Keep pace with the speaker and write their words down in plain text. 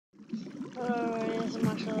As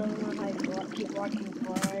much as I keep walking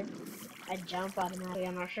forward, I jump automatically.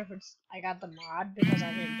 I'm not sure if it's I got the mod because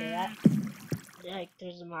I didn't do that. Like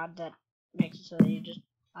there's a mod that makes it so that you just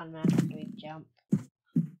automatically jump.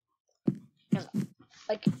 Cause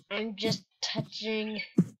like I'm just touching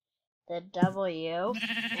the W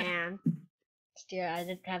and still I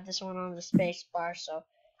didn't have this one on the space bar, so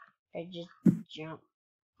I just jump.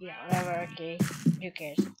 Yeah, whatever. Okay, who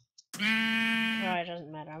cares? Oh, it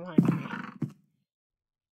doesn't matter. I'm hungry.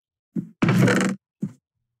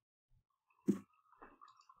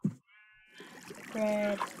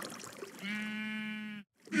 Bread.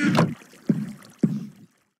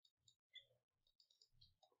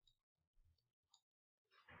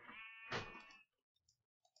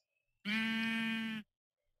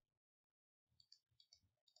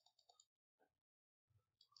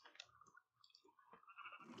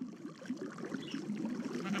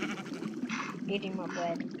 Eating my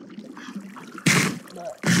bread.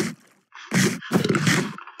 But,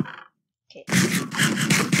 okay.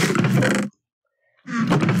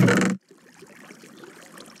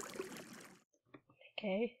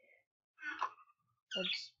 Okay.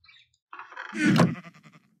 Let's.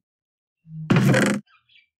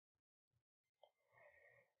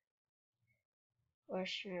 What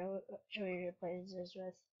should we replace this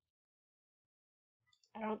with?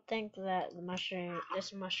 I don't think that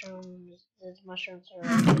this mushrooms are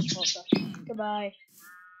really useful. So goodbye.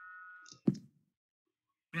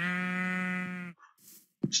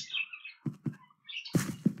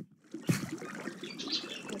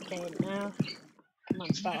 Okay, now, come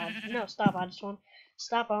on, stop. No, stop. I just want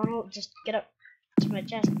stop. I want to just get up to my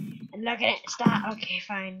chest and look at it. Stop. Okay,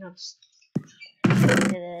 fine. I'll just do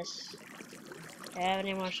this. Do I have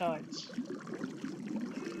any more swords?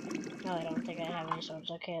 No, I don't think I have any swords.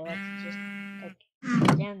 Okay, let's just like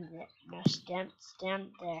stand there. No, stand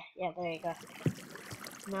there. Yeah, there you go.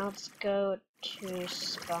 Now let's go to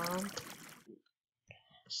spawn.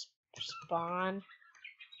 Spawn.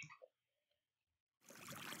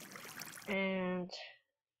 And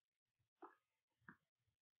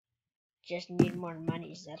just need more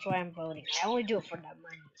monies. That's why I'm voting. I only do it for the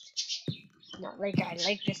money. Not like I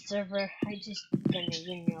like this server. I just gonna,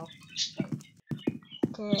 you know.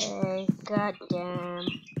 Okay, goddamn.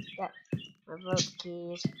 Got my vote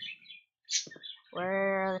keys.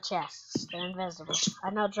 Where are the chests? They're invisible. I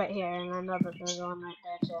know it's right here, and I know that there's one right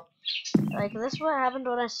there too. Like this, is what happened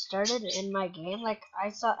when I started in my game. Like I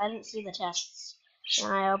didn't see the chests,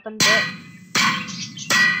 and I opened it.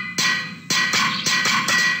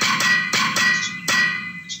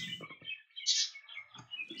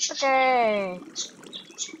 Okay.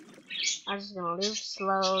 I'm just gonna leave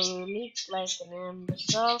slowly, like an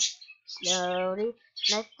imbecile. Slowly,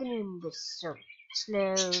 like an imbecile.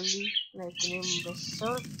 Slowly, like an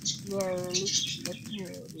imbecile. Slowly, like an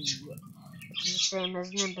imbecile. It's the same as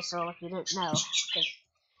an imbecile if you didn't know. Because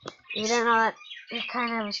if you didn't know that, you're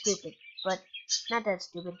kind of stupid. But not that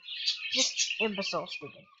stupid. Just imbecile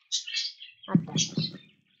stupid. Not that.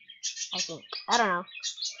 I think. I don't know.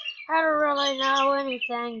 I don't really know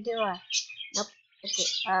anything, do I? Nope. Okay,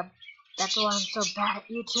 that's why I'm so bad at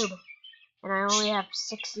YouTube. And I only have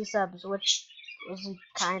 60 subs, which isn't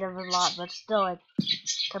kind of a lot, but still, like,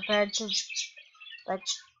 compared to, like,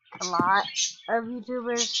 a lot of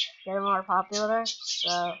YouTubers that are more popular,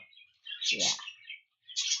 so, yeah.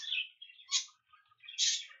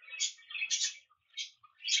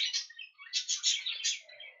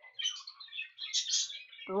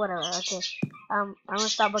 But whatever, okay. I'm gonna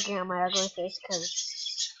stop looking at my ugly face,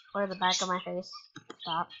 or the back of my face.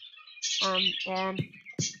 Stop. And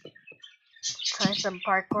try some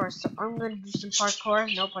parkour. So I'm gonna do some parkour.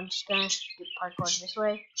 Nope, I'm just gonna do parkour this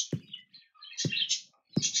way.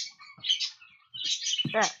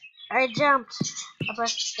 Right. I jumped. I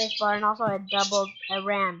pressed the spacebar and also I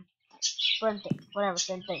ran. Sprinting. Whatever,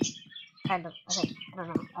 same thing. Kind of, I think. I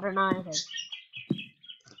don't know. I don't know anything.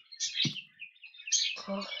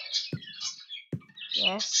 Okay.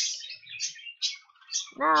 Yes.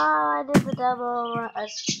 No, I did the double, I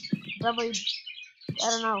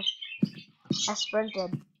don't know. I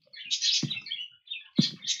sprinted.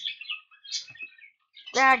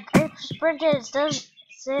 Yeah, I sprinted. It doesn't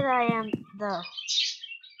say that I am, though.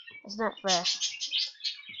 It's not fair.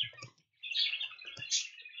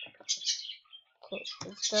 Okay,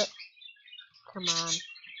 let's go. Come on.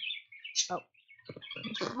 Oh.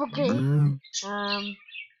 Okay.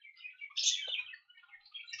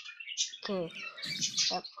 Okay.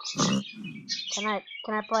 Yep. Can I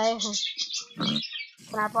play?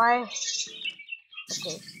 Can I play?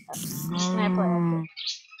 Okay. Can I play? Okay.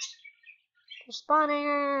 They're spawning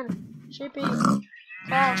in! Sheepy!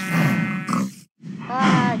 Fast!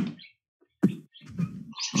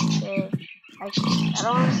 I don't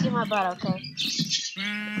want to see my butt, okay?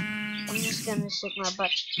 I'm just gonna shake my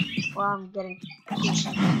butt while I'm getting cheese.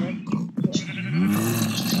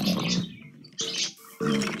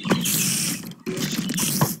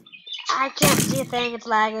 I can't see a thing, it's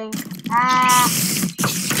lagging. Ah!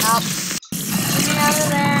 Help! Get me out of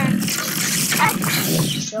there! Ah!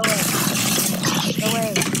 Go away. Go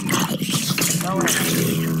away. Go away.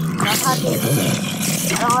 Stop hugging.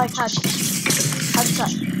 I don't like hugs. Hug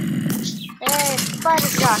touch. Hey, spider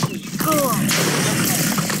jockey. Cool.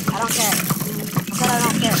 I don't care. I said I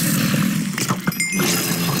don't care.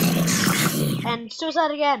 And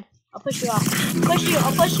suicide again. I'll push you off. Push you.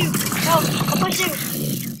 I'll push you. No, I'll push you.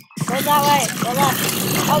 Go that way. Go left.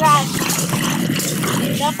 Oh gosh.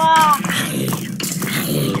 Jump off.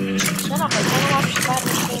 Shut up. I don't want to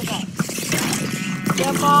spider suicide.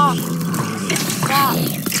 Jump off. Stop.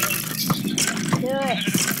 Do it.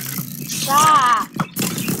 Stop.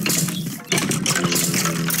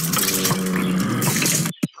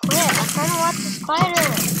 Quit. I'm trying to watch the spider.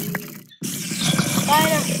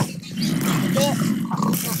 Spider. Do it.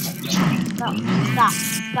 Stop. Stop.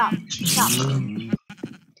 Stop. Stop.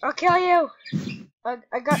 I'll kill you.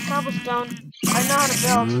 I got cobblestone. I know how to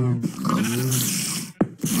build.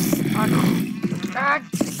 Oh no. God.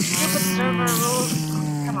 Stupid server rules.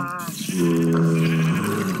 Come on. You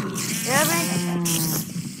hear me?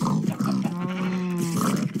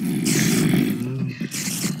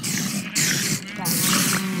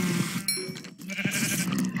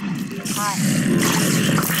 Hi.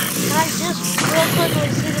 Can I just real quickly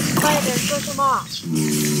see the spider and push him off?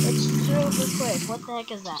 It's super quick. What the heck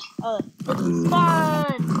is that? Oh, it's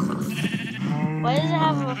fun! Why does it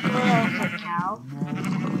have a floor that looks like cow?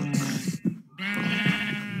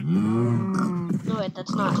 No wait,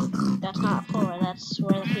 that's not a floor, that's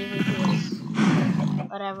where the PvP is.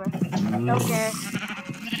 Whatever. Don't care.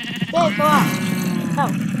 Hey, go off! No!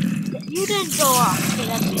 You didn't go off! Okay,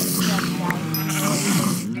 that's bad.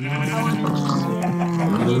 I wanted to see it.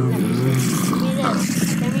 You didn't give me this.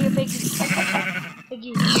 Give me a biggie.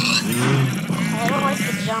 Biggie. I don't like the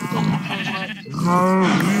jumping thing.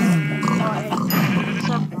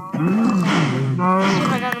 See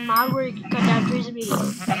if I got a mod where you can cut down trees immediately.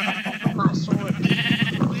 With my sword.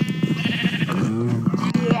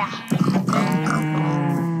 Yeah.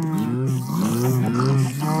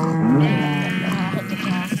 Hit the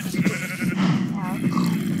cow.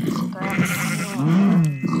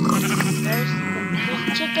 There's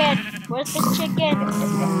the chicken. Where's the chicken? I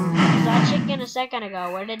saw a chicken a second ago.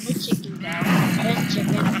 Where did the chicken go? There's the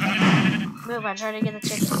chicken. Move, I'm trying to get the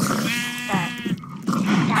chicken.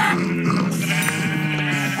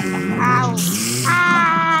 Ow!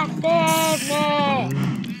 Ah! Save me!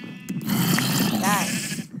 Die.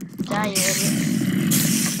 Die, you idiot.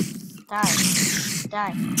 Die.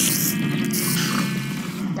 Die.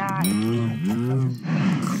 Die.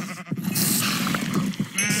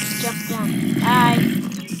 Jump down. Die.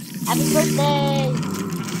 Happy birthday!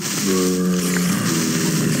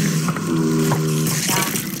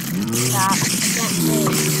 Stop. I can't see.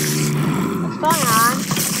 What's going on?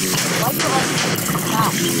 Why are you letting me?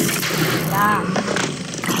 Stop. Stop.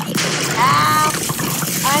 Stop.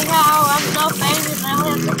 I know, I'm so famous. I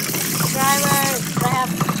only have 6 subscribers. I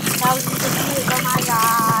have thousands of views. Oh my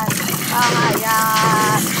god. Oh my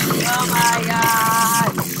god. Oh my god.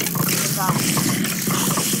 Stop.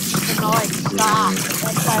 It's annoying. Stop.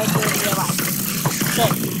 That's why I do it in real life.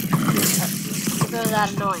 Sit. It was that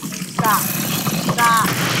annoying. Stop. Stop.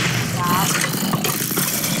 Stop.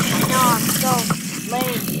 I know, I'm so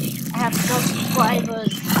lame. I have no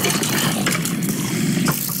subscribers.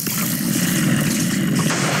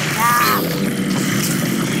 Ah.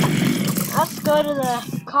 Let's go to the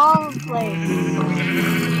calm place.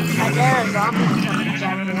 I dare a zombie to come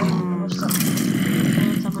chapter or something.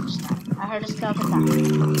 And someone just died. I heard a skeleton die.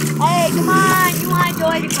 Hey, come on! You want to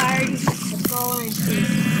join the party? Let's go and see.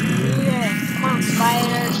 Yeah, come on,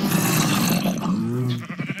 spiders.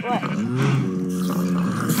 What?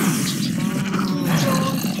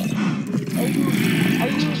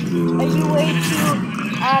 Are you way too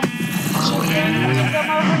chicken to come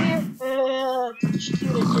over here? Shoot it,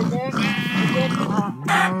 you there?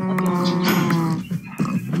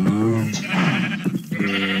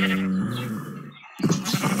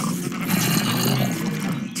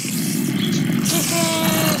 Chicken?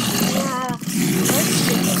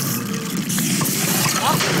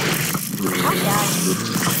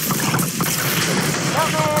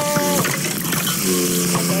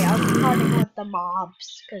 Okay, I'll be partying with the mobs,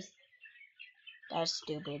 because that's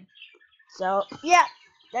stupid. So, yeah,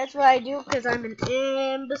 that's what I do, because I'm an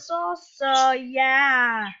imbecile, so,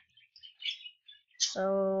 yeah.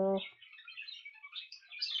 So,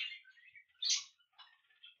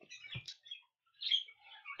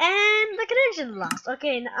 And the connection lost.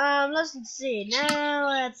 Okay, let's see. Now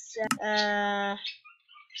let's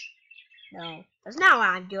no. That's not what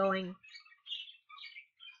I'm doing.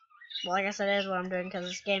 Well, I guess it is what I'm doing because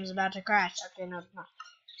this game's about to crash. Okay, no, it's not.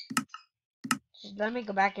 Let me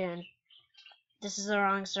go back in. This is the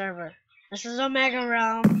wrong server. This is Omega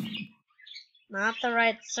Realm, not the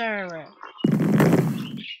right server.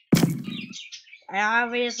 I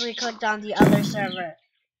obviously clicked on the other server.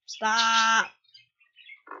 Stop!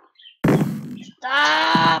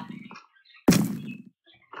 Stop!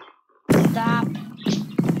 Stop!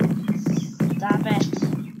 Stop it!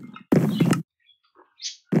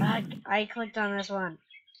 I clicked on this one.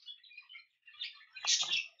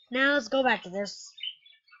 Now let's go back to this.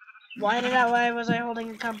 Why was I holding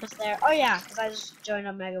a compass there? Oh yeah, because I just joined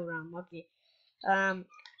Omega Realm. Okay.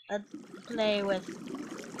 Let's play with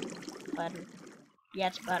butter. Yeah,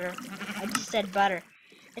 it's butter. I just said butter.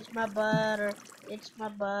 It's my butter. It's my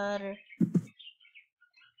butter.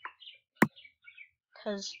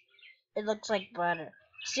 Because it looks like butter.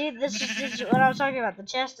 See, this is what I was talking about. The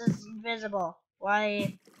chest is invisible.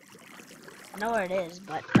 Why? I know where it is,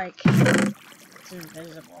 but, like, it's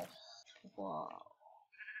invisible. Whoa.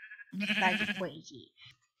 That's crazy.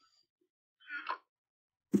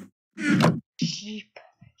 Sheep.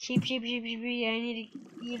 Sheep, sheep, sheep, sheep, I need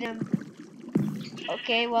to eat him.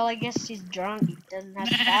 Okay, well, I guess he's drunk. He doesn't have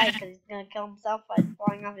to die because he's gonna kill himself by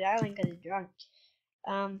falling off the island because he's drunk.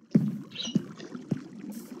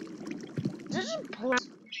 This isn't play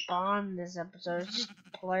spawn this episode. It's just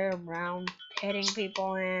play around, hitting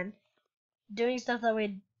people and doing stuff that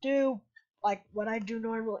we do, like what I do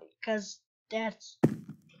normally, because that's...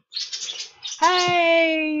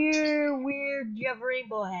 Hey, you're weird. You have a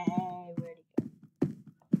rainbow head. Hey, where'd he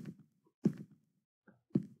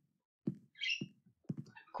go?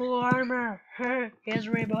 Cool armor. He has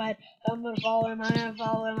a rainbow head. I'm gonna follow him. I'm gonna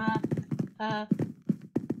follow him.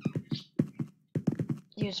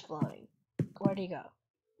 He was floating. Where'd he go?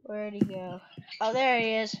 Where'd he go? Oh, there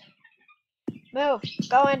he is. Move.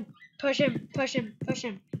 Go in. Push him. Push him. Push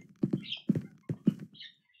him.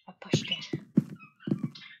 I pushed him.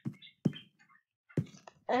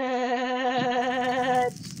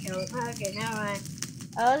 Just kill him. Okay, never mind.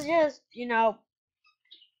 I was just, you know,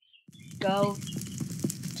 go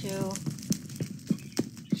to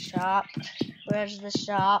shop. Where's the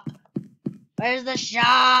shop? Where's the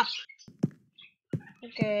shop?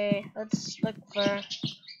 Okay, let's look for...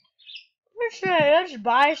 Let's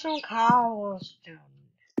buy some cobblestone.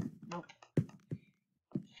 Nope.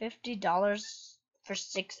 $50 for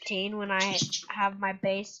 16 when I have my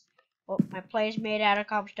base. Oh, my place made out of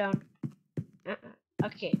cobblestone.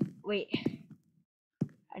 Okay, wait.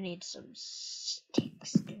 I need some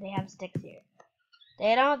sticks. Do they have sticks here?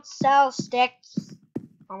 They don't sell sticks.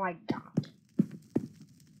 Oh my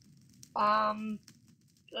god.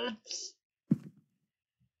 Let's...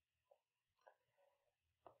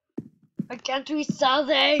 Why can't we sell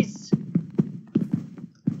these?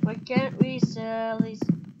 Why can't we sell these?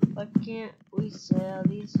 Why can't we sell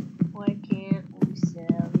these? Why can't we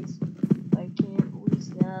sell these? Why can't we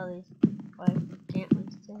sell these? Why can't we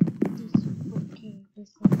sell these? Why can't we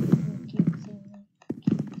sell these? Why can't we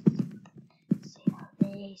sell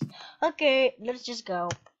these? Okay, let's just go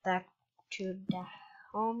back to the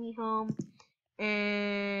home.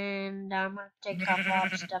 And I'm gonna take off all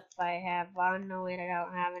the stuff I have on. No, wait, I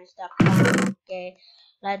don't have any stuff on. Okay,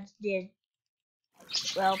 let's do.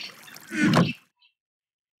 Well, we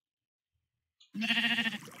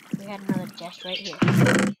had another chest right here.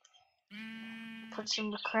 Put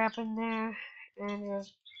some crap in there and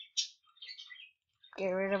just get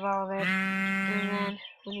rid of all of it. And then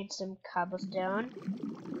we need some cobblestone.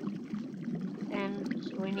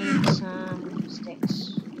 And we need some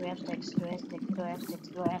sticks. Do I have sticks? Do I have sticks? Do I have sticks?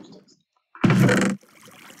 Do I have sticks?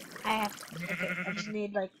 I have... Okay, I just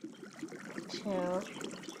need like 2.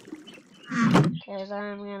 Because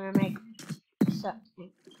I'm gonna make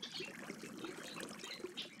something.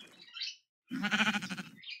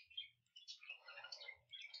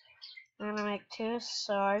 I'm gonna make 2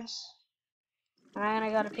 swords. And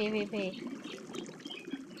I'm gonna go to PvP.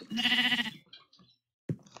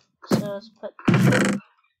 So let's put...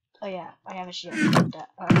 Oh yeah, I have a shield.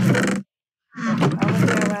 All we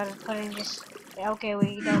care about is putting this... Okay,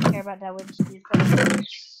 we don't care about that, we just need to put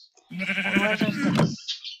this. And where's our sticks?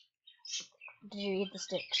 Did you eat the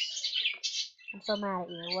sticks? I'm so mad at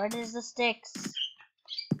you. Where is the sticks?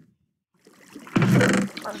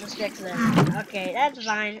 Oh, the sticks there. Okay, that's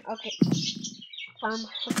fine. Okay. Let's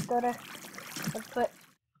put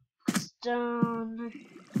stone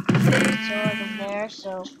sword in there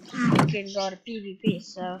so we can go to PvP,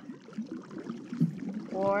 so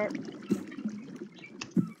or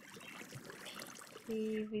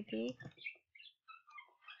PvP.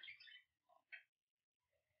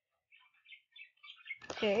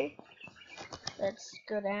 Okay, let's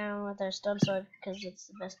go down with our stone sword because it's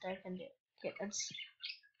the best I can do. Okay, let's.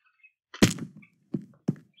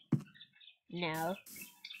 No.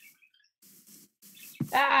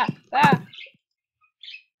 Ah! Ah!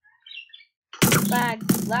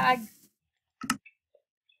 Lag! Lag!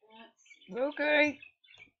 Okay.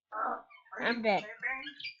 I'm dead.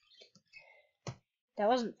 That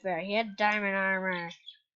wasn't fair. He had diamond armor.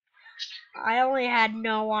 I only had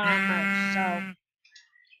no armor, so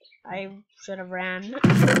I should have ran.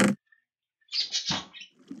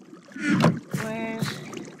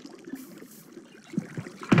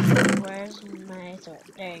 Where's my sword?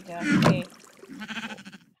 There you go. Okay.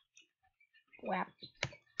 Wow.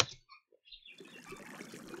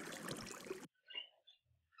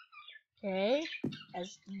 Okay.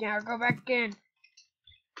 Let's now go back in.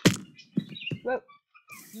 Whoa.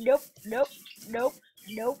 Nope. Nope. Nope.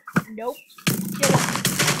 Nope. Nope. Get it.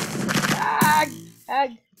 Ah! Ah!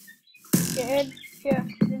 Get in here.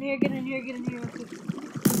 Get in here. Get in here. Get in here.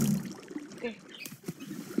 Okay.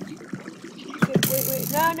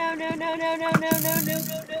 Wait. No.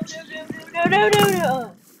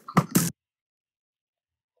 No.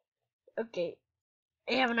 Okay.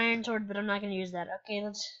 I have an iron sword, but I'm not gonna use that. Okay,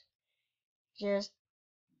 let's just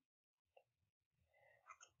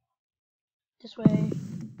this way.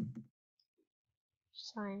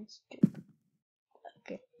 Science.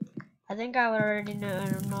 Okay. I think I already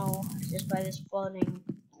know just by this floating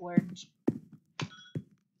words.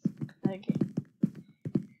 Okay.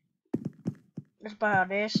 Let's buy all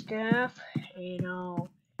this stuff.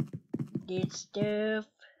 This stuff.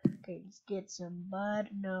 Okay, let's get some bud.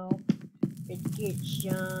 No. Let's get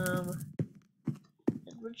some.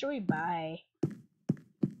 What should we buy?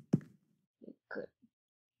 We could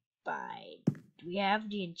buy. Do we have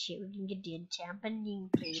the enchant? We can get the enchanting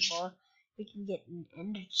table. We can get an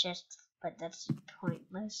ender chest, but that's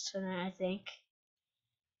pointless. And I think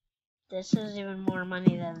this is even more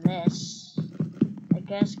money than this. I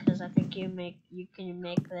guess because I think you can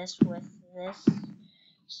make this with this.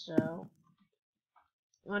 So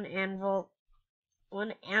one anvil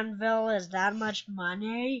is that much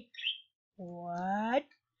money? What?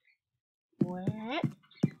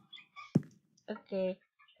 Okay.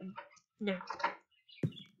 No.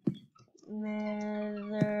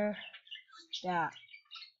 Nether. Stop.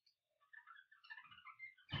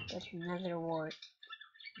 That's nether wart.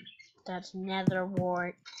 That's nether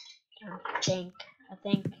wart. I think.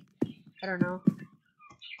 I don't know.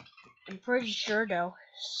 I'm pretty sure though.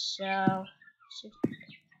 So 6,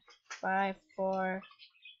 5, 4,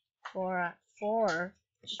 4, 4.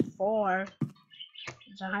 Just 4.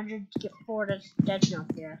 It's 100 to get 4. That's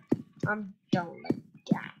not fair. I'm don't like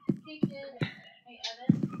that. Hey Evan,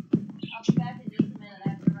 I'll be back in just a minute. I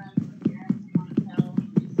have to run from here. I just want to tell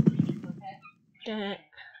you, okay?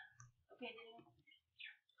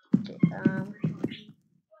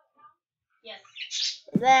 Yes.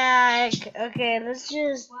 Like, okay, let's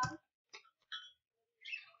just.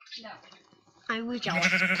 No. I wish I was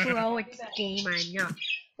pro at the game. I'm not.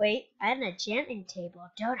 Wait, I had an enchanting table,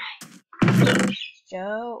 don't I?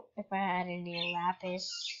 So, if I had any lapis,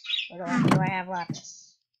 or do I have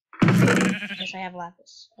lapis? Yes, I have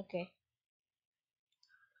lapis. Okay.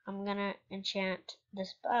 I'm gonna enchant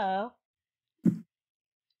this bow.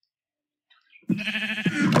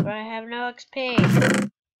 But I have no XP.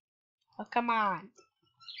 Oh, come on.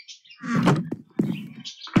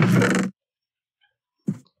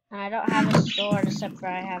 And I don't have a sword except for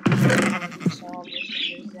I have one, so I'll just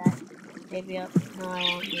use that. Maybe no, I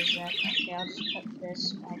won't use that. Okay, I'll just put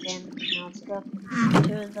this back in. Now let's go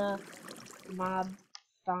to the mob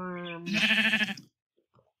farm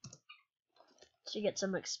to get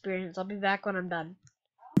some experience. I'll be back when I'm done.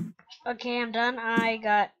 Okay, I'm done. I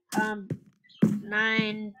got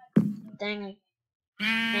 9 thing.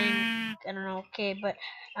 I don't know. Okay, but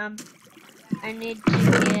I need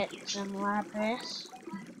to get some lapis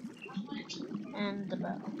and the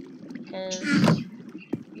bow because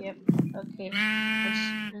yep. Okay,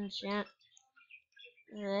 let's enchant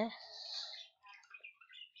this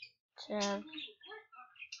to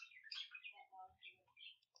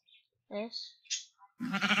this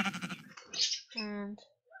and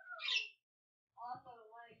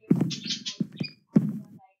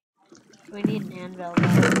we need an anvil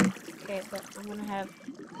though. Okay, but I'm gonna have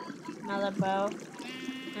another bow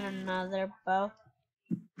and another bow.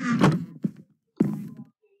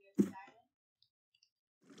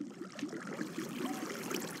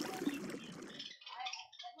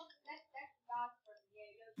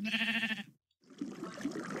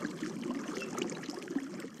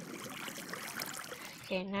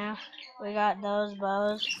 Okay, now we got those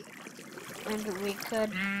bows, and we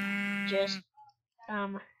could just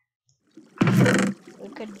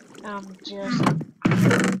just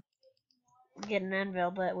get an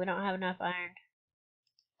anvil, but we don't have enough iron.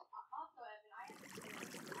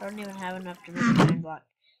 I don't even have enough to make an iron block.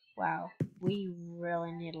 Wow, we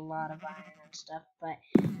really need a lot of iron and stuff, but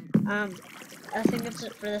I think that's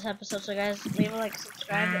it for this episode. So guys, leave a like,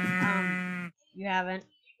 subscribe. You haven't,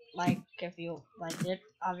 like, if you liked it,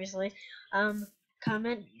 obviously.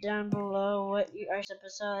 Comment down below what you our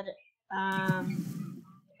episode. And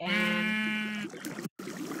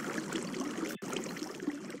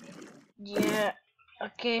yeah,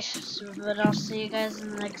 okay. So, but I'll see you guys in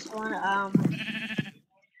the next one.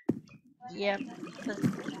 Yep,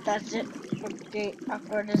 that's it for the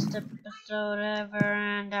awkwardest episode ever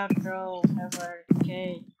and outro ever.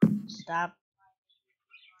 Okay, stop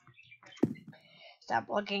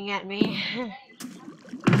looking at me.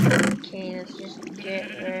 Okay, let's just get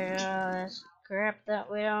rid of this crap that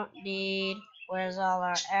we don't need. Where's all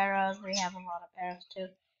our arrows? We have a lot of arrows too.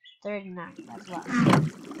 39, that's a lot.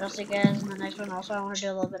 I'll see you guys in the next one. Also, I want to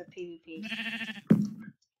do a little bit of PvP.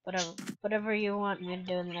 Whatever you want me to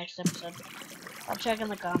do in the next episode. I'll check in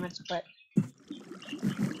the comments, but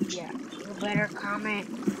yeah, you better comment.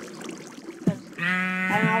 Cause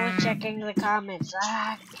I'm always checking the comments.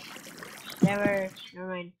 Never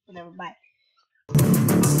mind. Whatever, bye.